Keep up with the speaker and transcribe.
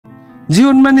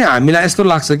जीवनमा नि हामीलाई यस्तो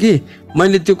लाग्छ कि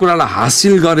मैले त्यो कुरालाई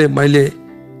हासिल गरेँ, मैले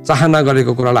चाहना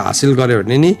गरेको कुरालाई हासिल गरेँ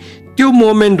भने नि त्यो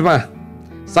मोमेन्टमा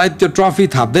सायद त्यो ट्रफी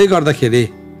थाप्दै गर्दाखेरि,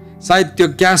 सायद त्यो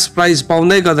क्यास प्राइज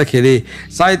पाउँदै गर्दाखेरि,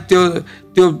 सायद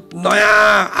त्यो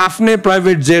नयाँ आफ्नै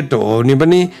प्राइभेट जेट हो नि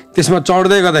पनि त्यसमा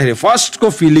चढ्दै गर्दाखेरि फर्स्टको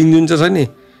फिलिङ जुन चाहिँ छ नि,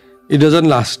 इट डजन्ट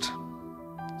लास्ट।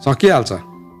 सकिहाल्छ।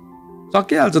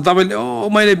 तपाईँले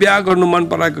मैले बिहा गर्नु मन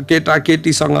पराएको केटा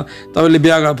केटीसँग तपाईँले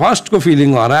बिहा गरेर फर्स्टको फिलिङ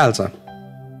हराइहाल्छ।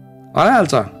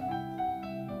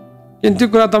 किन त्यो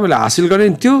कुरा तपाईँले हासिल गरे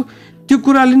नि त्यो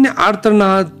कुराले नि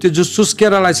आर्तनाद, त्यो जो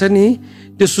सुस्केरालाई छ नि,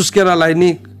 त्यो सुस्केरालाई नि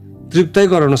तृप्तै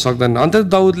गराउन सक्दैन। अन्त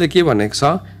दाउदले के भनेको छ,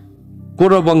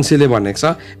 कोरवंशीले भनेको छ,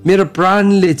 मेरो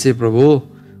प्राणले चाहिँ प्रभु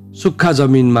सुक्खा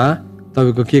जमिनमा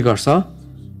तपाईँको के गर्छ,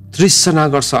 तृष्णा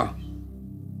गर्छ,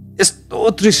 यस्तो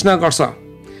तृष्णा गर्छ।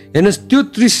 हेर्नुहोस् त्यो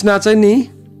तृष्णा चाहिँ नि,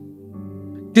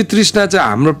 त्यो तृष्णा चाहिँ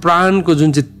हाम्रो प्राणको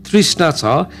जुन चाहिँ तृष्णा छ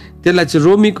त्यसलाई चाहिँ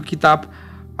रोमीको किताब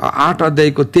 8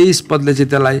 अध्यायको 23 पदले चाहिँ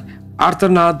त्यसलाई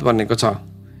आर्तनाद भनेको छ।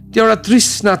 त्यो एउटा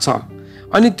तृष्णा छ।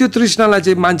 अनि त्यो तृष्णालाई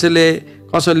चाहिँ मान्छेले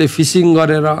कसैले फिसिङ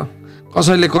गरेर,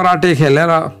 कसैले कराटे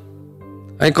खेलेर,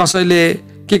 है कसैले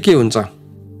के हुन्छ,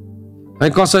 है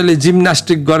कसैले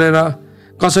जिम्नास्टिक गरेर,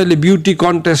 कसैले ब्युटी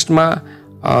कन्टेस्टमा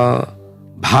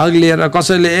भाग लिएर,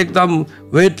 कसैले एकदम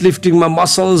वेट लिफ्टिङमा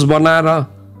मसल्स बनाएर,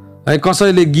 है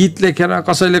कसैले गीत लेखेर,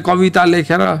 कसैले कविता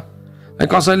लेखेर, है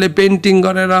कसैले पेन्टिङ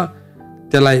गरेर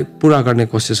त्यसलाई पुरा गर्ने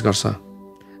कोसिस गर्छ।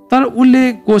 तर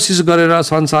उसले कोसिस गरेर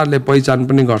संसारले पहिचान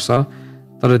पनि गर्छ,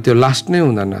 तर त्यो लास्ट नै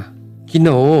हुँदैन। किन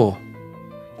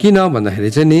भन्दाखेरि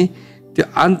चाहिँ नि त्यो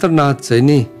अन्तर्नाद चाहिँ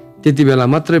नि त्यति बेला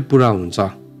मात्रै पुरा हुन्छ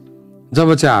जब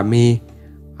चाहिँ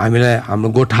हामीलाई हाम्रो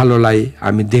गोठालोलाई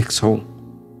हामी देख्छौँ,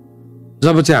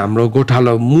 जब चाहिँ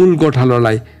हाम्रो मूल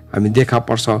गोठालोलाई हामी देखा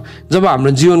पर्छ, जब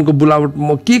हाम्रो जीवनको बुलावट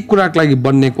म के कुराको लागि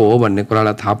बन्नेको हो भन्ने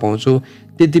कुरालाई थाहा पाउँछु,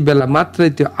 त्यति बेला मात्रै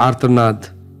त्यो आर्तनाद,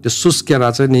 त्यो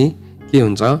सुस्केरा चाहिँ नि के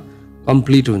हुन्छ,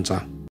 कम्प्लिट हुन्छ।